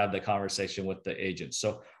to have the conversation with the agent.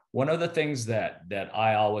 So one of the things that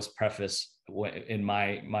I always preface in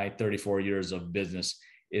my 34 years of business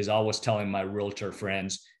is always telling my realtor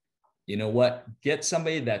friends, you know what, get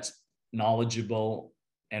somebody that's knowledgeable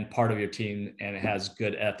and part of your team and has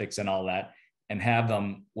good ethics and all that, and have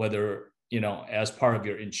them, whether, as part of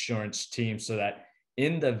your insurance team, so that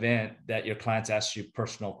in the event that your clients ask you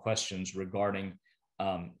personal questions regarding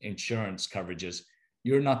insurance coverages,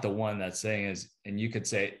 you're not the one that's saying and you could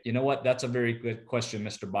say, you know what, that's a very good question,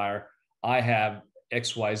 Mr. Buyer. I have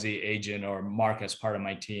XYZ agent or Mark as part of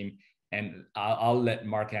my team, and I'll let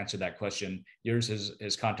Mark answer that question. Here's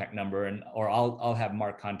his contact number, or I'll have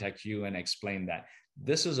Mark contact you and explain that.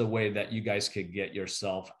 This is a way that you guys could get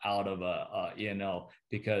yourself out of a E&O,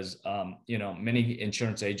 because many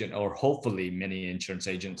insurance agents, or hopefully many insurance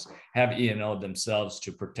agents, have E&O themselves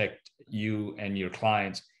to protect you and your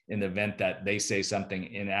clients in the event that they say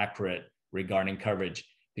something inaccurate regarding coverage.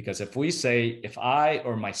 Because if I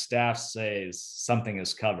or my staff says something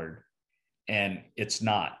is covered and it's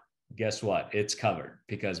not, guess what? It's covered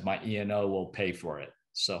because my E&O will pay for it.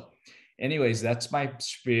 So anyways, that's my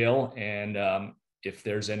spiel. And if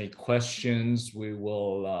there's any questions, we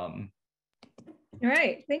will. All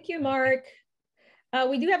right. Thank you, Mark.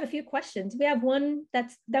 We do have a few questions. We have one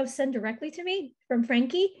that was sent directly to me from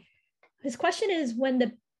Frankie. His question is, when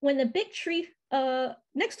the big tree,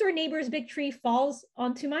 next door neighbor's big tree falls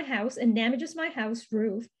onto my house and damages my house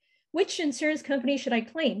roof, which insurance company should I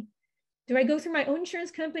claim? Do I go through my own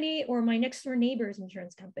insurance company or my next door neighbor's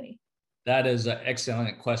insurance company? That is an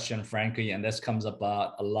excellent question, Frankie, and this comes up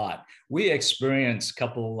a lot. We experience a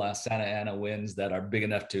couple Santa Ana winds that are big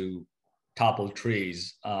enough to topple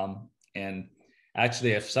trees. And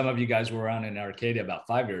actually, if some of you guys were around in Arcadia about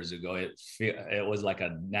 5 years ago, it was like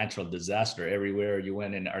a natural disaster everywhere you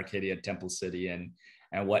went in Arcadia, Temple City, and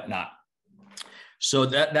whatnot. So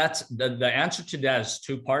that's the answer to that is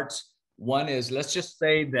 2 parts. One is, let's just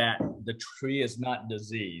say that the tree is not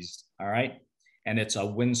diseased, all right? And it's a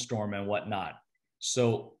windstorm and whatnot.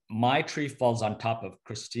 So my tree falls on top of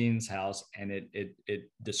Christine's house and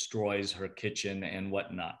it destroys her kitchen and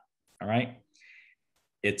whatnot, all right?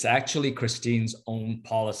 It's actually Christine's own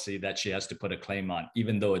policy that she has to put a claim on,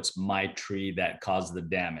 even though it's my tree that caused the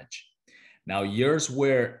damage. Now, yours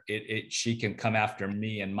where she can come after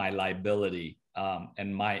me and my liability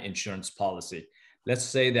and my insurance policy. Let's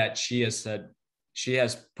say that she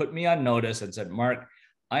has put me on notice and said, Mark,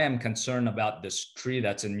 I am concerned about this tree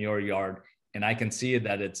that's in your yard. and I can see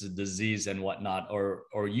that it's a disease and whatnot,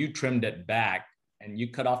 or you trimmed it back and you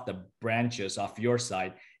cut off the branches off your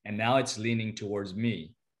side, and now it's leaning towards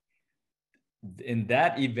me. In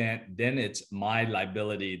that event, then it's my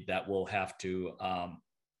liability that will have to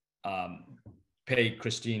pay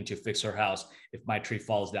Christine to fix her house if my tree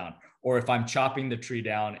falls down. Or if I'm chopping the tree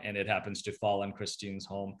down and it happens to fall on Christine's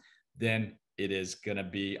home, then it is going to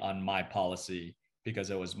be on my policy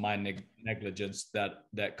because it was my negligence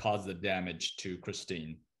that caused the damage to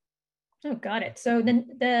Christine. Oh, got it. So then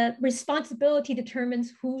the responsibility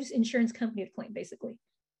determines whose insurance company to claim, basically,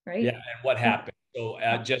 right? Yeah, and what happened. So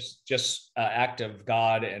just act of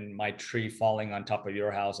God and my tree falling on top of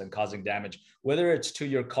your house and causing damage, whether it's to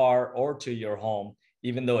your car or to your home,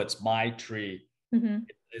 even though it's my tree,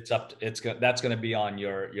 that's going to be on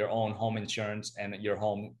your own home insurance and your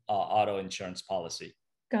home auto insurance policy.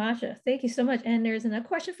 Gotcha. Thank you so much. And there's another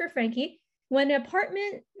question for Frankie. When an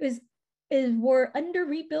apartment were under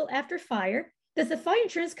rebuilt after fire, does the fire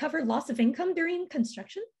insurance cover loss of income during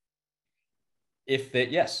construction? If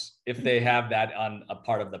they have that on a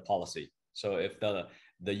part of the policy. So if the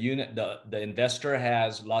investor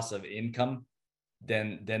has loss of income,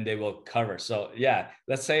 then they will cover. So yeah,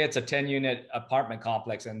 let's say it's a 10-unit apartment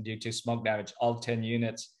complex, and due to smoke damage, all 10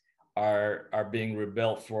 units are being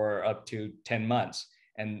rebuilt for up to 10 months,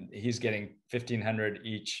 and he's getting $1,500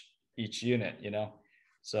 each unit.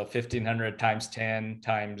 So 1,500 times 10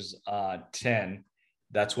 times 10,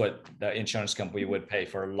 that's what the insurance company would pay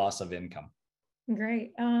for loss of income.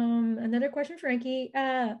 Great. Another question, Frankie.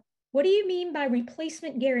 What do you mean by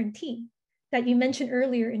replacement guarantee that you mentioned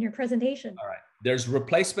earlier in your presentation? All right. There's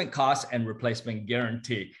replacement cost and replacement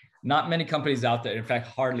guarantee. Not many companies out there, in fact,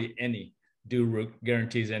 hardly any do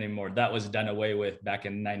guarantees anymore. That was done away with back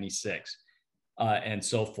in '96 and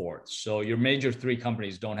so forth. So your major three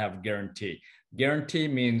companies don't have guarantee. Guarantee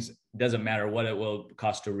means it doesn't matter what it will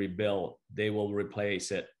cost to rebuild, they will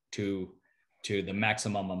replace it to the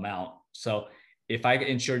maximum amount. So if I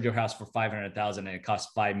insured your house for $500,000 and it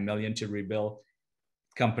costs $5 million to rebuild,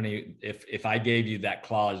 company, if I gave you that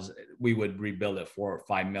clause, we would rebuild it for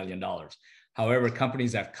 $5 million. However,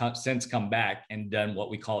 companies have since come back and done what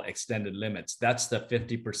we call extended limits. That's the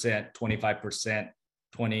 50%, 25%,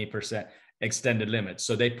 20% extended limits.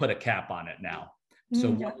 So they put a cap on it now. So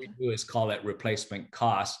what we do is call it replacement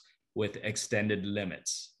cost with extended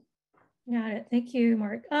limits. Got it. Thank you,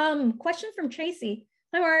 Mark. Question from Tracy.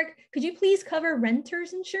 Hi, Mark. Could you please cover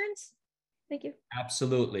renters insurance? Thank you.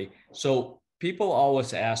 Absolutely. So people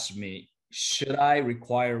always ask me, should I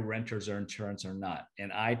require renters or insurance or not?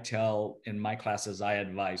 And I tell in my classes, I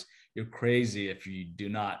advise, you're crazy if you do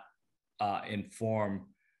not inform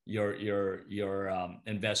your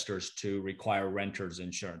investors to require renters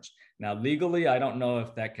insurance. Now, legally, I don't know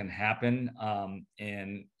if that can happen.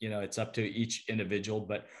 And it's up to each individual,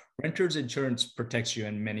 but renters insurance protects you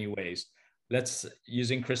in many ways.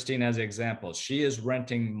 Using Christine as an example, she is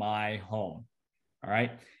renting my home. All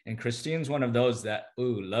right. And Christine's one of those that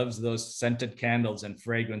loves those scented candles and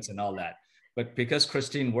fragrance and all that. But because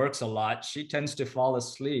Christine works a lot, she tends to fall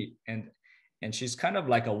asleep, and she's kind of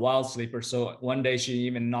like a wild sleeper. So one day she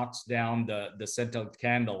even knocks down the scented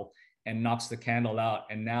candle and knocks the candle out,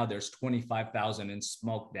 and now there's $25,000 in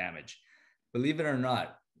smoke damage. Believe it or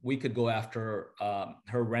not, we could go after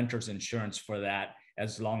her renter's insurance for that,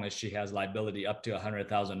 as long as she has liability up to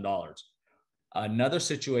 $100,000. Another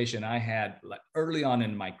situation I had early on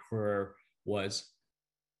in my career was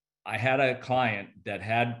I had a client that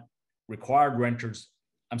had renters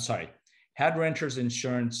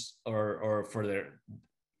insurance or for their,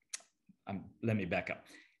 let me back up,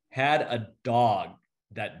 had a dog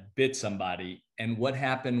that bit somebody. And what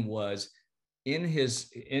happened was in his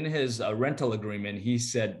rental agreement, he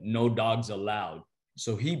said no dogs allowed.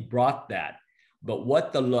 So he brought that. But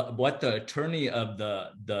what the attorney of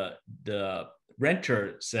the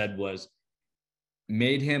renter said was,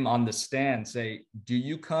 made him on the stand say, do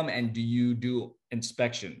you come and do you do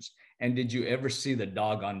inspections? And did you ever see the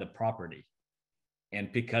dog on the property?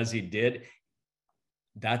 And because he did,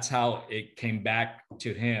 that's how it came back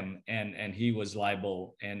to him, and he was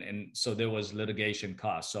liable. And so there was litigation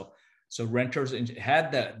costs. So renters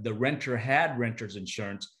had the renter had renter's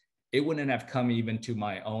insurance, it wouldn't have come even to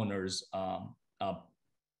my owner's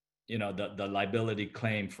the liability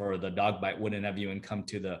claim for the dog bite wouldn't have even come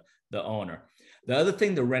to the owner. The other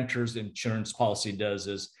thing the renter's insurance policy does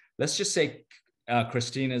is, let's just say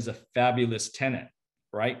Christine is a fabulous tenant,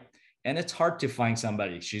 right? And it's hard to find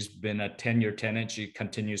somebody. She's been a 10-year tenant. She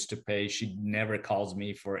continues to pay. She never calls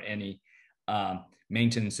me for any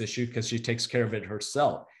maintenance issue because she takes care of it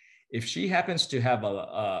herself. If she happens to have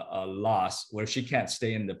a loss where she can't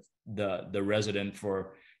stay in the resident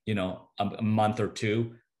for, you know, a month or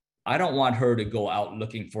two. I don't want her to go out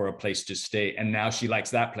looking for a place to stay, and now she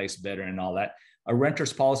likes that place better and all that. A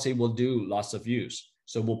renter's policy will do loss of use.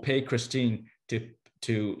 So we'll pay Christine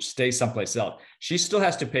to stay someplace else. She still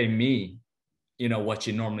has to pay me, you know, what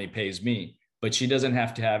she normally pays me, but she doesn't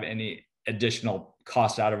have to have any additional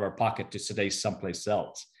cost out of her pocket to stay someplace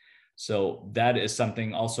else. So that is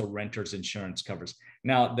something also renter's insurance covers.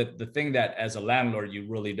 Now, the thing that as a landlord, you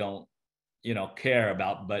really don't, you know, care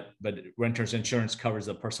about, but renter's insurance covers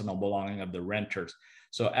the personal belonging of the renters.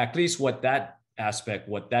 So at least what that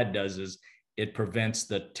does is it prevents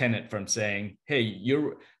the tenant from saying, hey,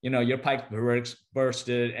 your pipe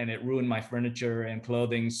bursted and it ruined my furniture and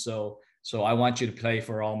clothing. So I want you to pay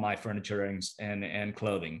for all my furniture and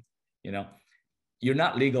clothing. You know, you're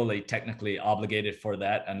not legally technically obligated for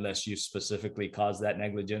that unless you specifically cause that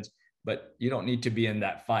negligence, but you don't need to be in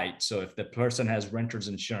that fight. So if the person has renter's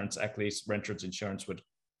insurance, at least renter's insurance would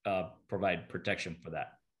provide protection for that.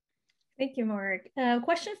 Thank you, Mark.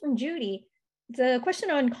 Question from Judy. The question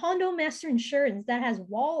on condo master insurance that has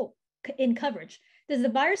wall-in coverage. Does the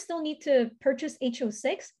buyer still need to purchase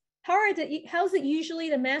HO6? How's it usually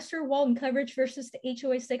the master wall-in coverage versus the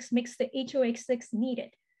HOA6 makes the HOA6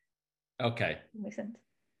 needed? Okay. Makes sense.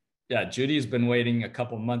 Yeah, Judy's been waiting a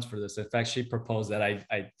couple months for this. In fact, she proposed that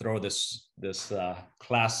I throw this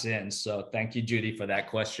class in. So thank you, Judy, for that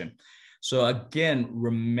question. So again,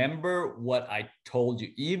 remember what I told you.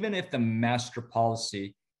 Even if the master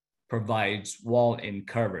policy provides wall-in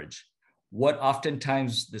coverage, what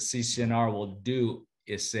oftentimes the CCNR will do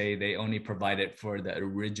is say they only provide it for the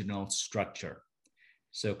original structure.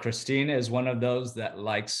 So Christina is one of those that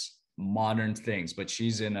likes modern things, but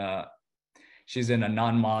she's in a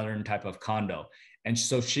non-modern type of condo. And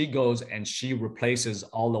so she goes and she replaces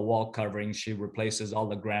all the wall coverings. She replaces all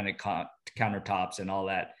the granite countertops and all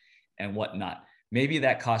that and whatnot. Maybe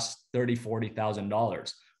that costs $30,000,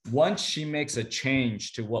 $40,000. Once she makes a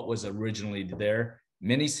change to what was originally there,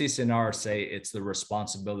 many CCNR say it's the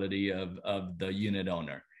responsibility of the unit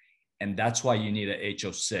owner. And that's why you need a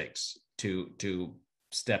HO6 to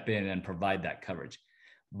step in and provide that coverage.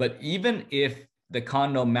 But even if the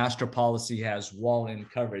condo master policy has wall-in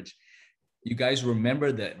coverage, you guys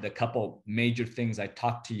remember the couple major things I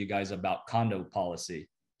talked to you guys about condo policy.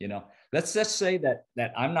 You know, let's just say that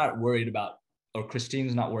I'm not worried about, or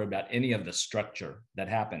Christine's not worried about any of the structure that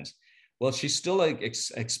happens. Well, she's still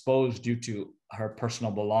exposed due to her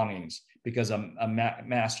personal belongings because a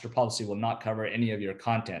master policy will not cover any of your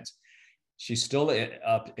contents. She's still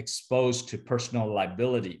exposed to personal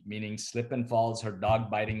liability, meaning slip and falls, her dog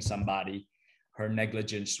biting somebody, her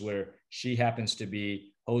negligence where she happens to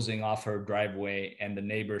be hosing off her driveway and the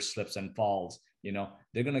neighbor slips and falls. You know,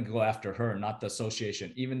 they're going to go after her, not the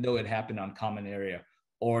association, even though it happened on common area,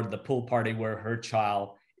 or the pool party where her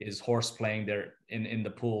child is horse playing there in the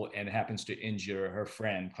pool and happens to injure her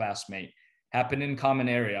friend, classmate. Happened in common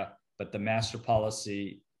area, but the master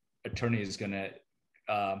policy attorney is going to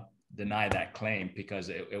deny that claim because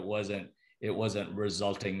it wasn't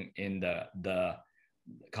resulting in the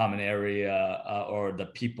common area or the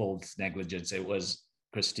people's negligence. It was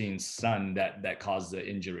Christine's son that caused the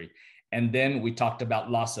injury. And then we talked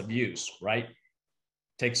about loss of use, right?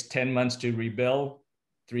 Takes 10 months to rebuild,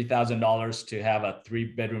 $3,000 to have a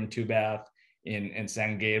 3-bedroom, 2-bath in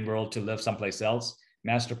San Gabriel to live someplace else.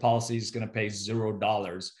 Master policy is going to pay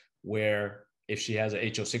 $0, where if she has a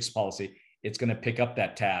HO6 policy, it's going to pick up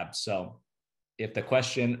that tab. So if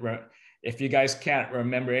you guys can't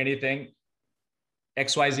remember anything,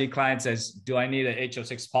 XYZ client says, do I need a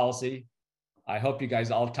HO6 policy? I hope you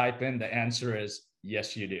guys all type in. The answer is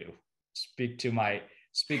yes, you do. Speak to Mark.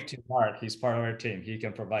 He's part of our team. He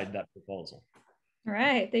can provide that proposal. All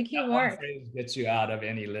right. Thank you, Mark. One phrase gets you out of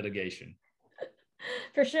any litigation.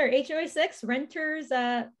 For sure. HOA6 renters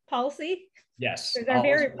policy. Yes. They're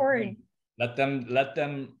very important. Let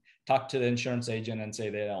them talk to the insurance agent and say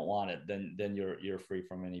they don't want it. Then you're free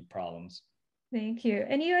from any problems. Thank you.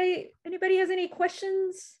 Anybody has any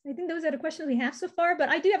questions? I think those are the questions we have so far, but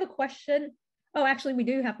I do have a question. Oh, actually, we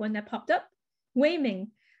do have one that popped up. Wei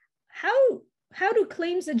Ming, how do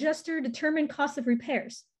claims adjuster determine cost of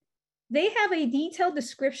repairs? They have a detailed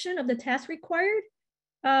description of the tasks required.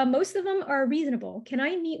 Most of them are reasonable. Can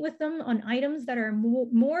I meet with them on items that are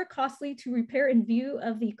more costly to repair in view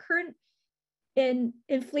of the current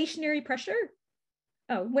inflationary pressure?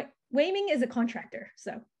 Oh, Wei Ming is a contractor,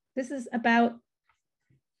 so this is about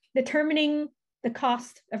determining the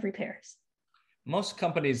cost of repairs. Most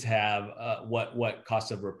companies have what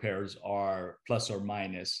cost of repairs are plus or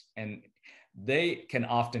minus, and they can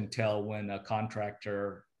often tell when a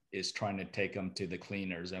contractor is trying to take them to the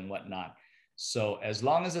cleaners and whatnot. So as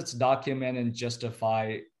long as it's documented and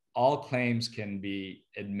justified, all claims can be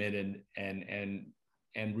admitted and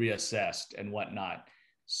reassessed and whatnot.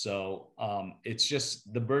 So it's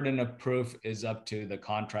just the burden of proof is up to the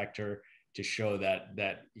contractor to show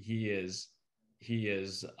that he is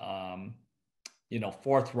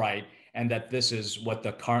forthright, and that this is what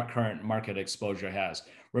the current market exposure has.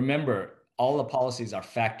 Remember, all the policies are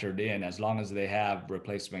factored in as long as they have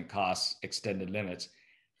replacement costs, extended limits,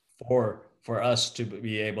 for us to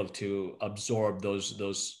be able to absorb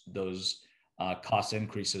those cost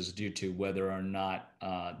increases due to whether or not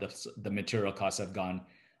the material costs have gone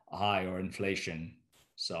high or inflation.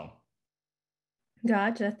 So.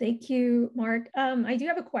 Gotcha. Thank you, Mark. I do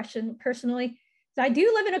have a question personally. So I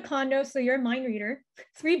do live in a condo, so you're a mind reader,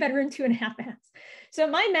 3-bedroom, 2.5 baths. So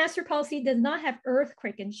my master policy does not have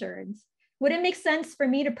earthquake insurance. Would it make sense for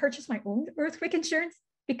me to purchase my own earthquake insurance?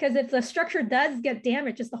 Because if the structure does get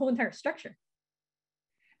damaged, it's the whole entire structure.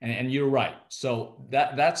 And you're right. So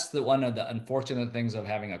that's one of the unfortunate things of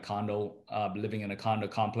having a condo, living in a condo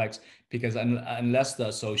complex, because unless the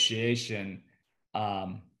association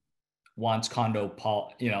wants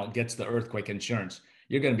gets the earthquake insurance,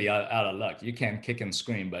 you're going to be out of luck. You can kick and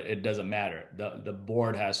scream, but it doesn't matter. The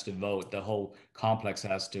board has to vote. The whole complex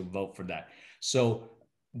has to vote for that. So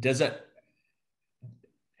does it,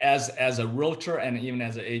 as a realtor and even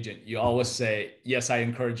as an agent, you always say, yes, I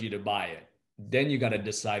encourage you to buy it. Then you got to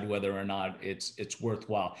decide whether or not it's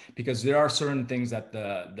worthwhile, because there are certain things that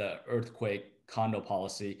the earthquake condo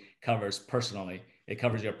policy covers personally. It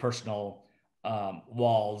covers your personal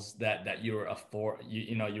walls that you're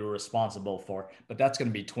you're responsible for, but that's going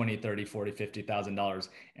to be $20,000, $30,000, $40,000, $50,000.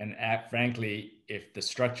 And frankly, if the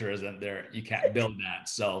structure isn't there, you can't build that.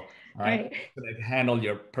 So, right, to handle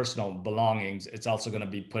your personal belongings, it's also going to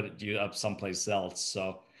be put you up someplace else.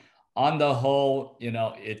 So on the whole,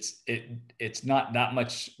 it's not that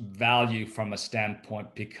much value from a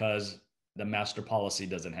standpoint because the master policy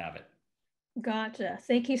doesn't have it. Gotcha.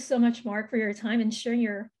 Thank you so much, Mark, for your time and sharing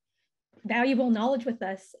your valuable knowledge with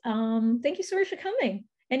us. Thank you so much for coming.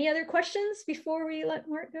 Any other questions before we let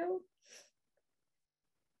Mark go?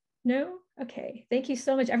 No? Okay. Thank you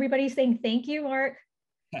so much. Everybody's saying thank you, Mark.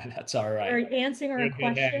 That's all right. For answering our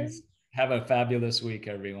questions. Have a fabulous week,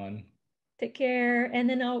 everyone. Take care. And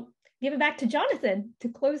then I'll give it back to Jonathan to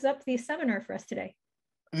close up the seminar for us today.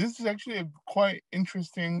 This is actually a quite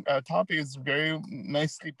interesting topic. It's very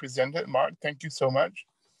nicely presented, Mark. Thank you so much.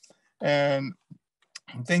 And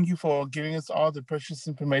thank you for giving us all the precious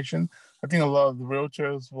information. I think a lot of the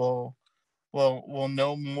realtors will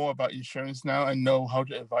know more about insurance now and know how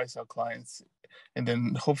to advise our clients. And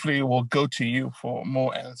then hopefully we'll go to you for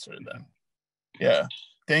more answer then. Yeah.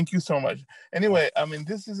 Thank you so much. Anyway, I mean,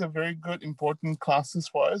 this is a very good, important classes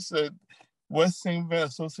for us. West St. Vincent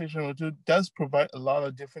Association does provide a lot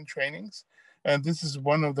of different trainings. And this is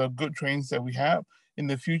one of the good trainings that we have. In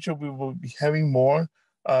the future, we will be having more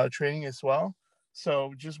training as well.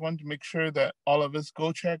 So just want to make sure that all of us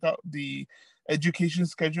go check out the education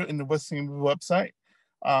schedule in the West St. website.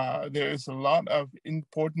 There is a lot of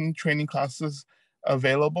important training classes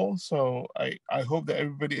available. So I hope that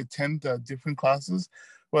everybody attend the different classes.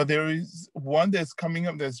 Well, there is one that's coming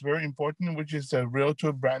up that's very important, which is the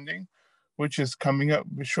realtor branding, which is coming up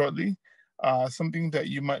shortly. Something that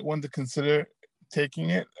you might want to consider taking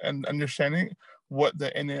it and understanding what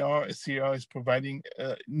the NAR CR is providing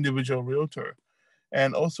individual realtor.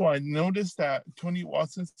 And also I noticed that Tony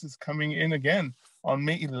Watson is coming in again on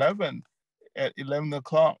May 11th at 11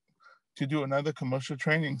 o'clock to do another commercial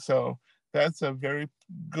training. So that's a very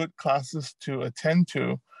good classes to attend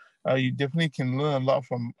to. You definitely can learn a lot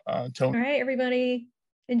from Tony. All right, everybody.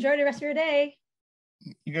 Enjoy the rest of your day.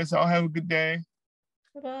 You guys all have a good day.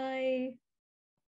 Bye-bye.